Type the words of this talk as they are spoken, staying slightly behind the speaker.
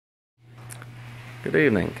Good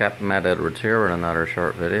evening, Captain Matt Edwards here with another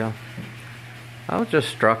short video. I was just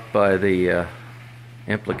struck by the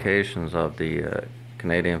implications of the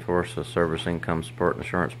Canadian Forces Service Income Support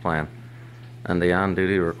Insurance Plan and the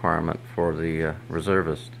on-duty requirement for the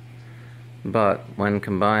reservist. But when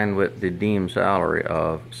combined with the deemed salary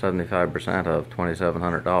of 75% of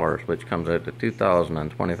 $2,700, which comes out to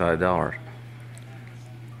 $2,025,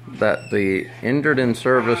 that the injured in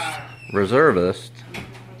service reservist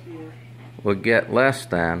would get less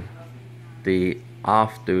than the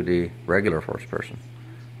off-duty regular force person.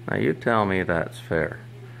 Now you tell me that's fair.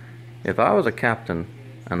 If I was a captain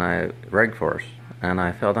and I reg force and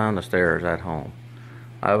I fell down the stairs at home,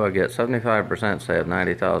 I would get 75% say of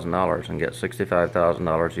 $90,000 and get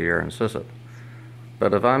 $65,000 a year in SISIP.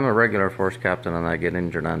 But if I'm a regular force captain and I get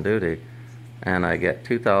injured on duty and I get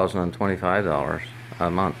 $2,025 a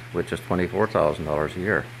month, which is $24,000 a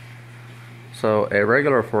year. So a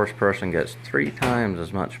regular force person gets 3 times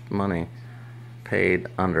as much money paid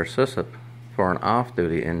under SISIP for an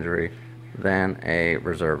off-duty injury than a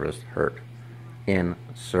reservist hurt in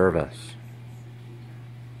service.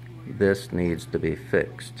 This needs to be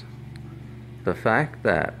fixed. The fact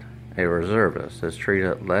that a reservist is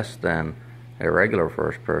treated less than a regular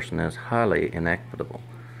force person is highly inequitable.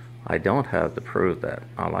 I don't have to prove that.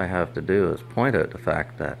 All I have to do is point out the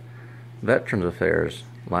fact that Veterans Affairs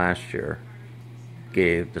last year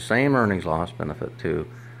gave the same earnings loss benefit to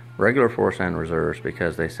regular force and reserves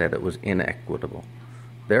because they said it was inequitable.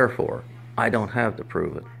 Therefore, I don't have to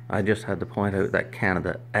prove it. I just had to point out that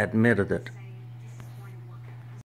Canada admitted it.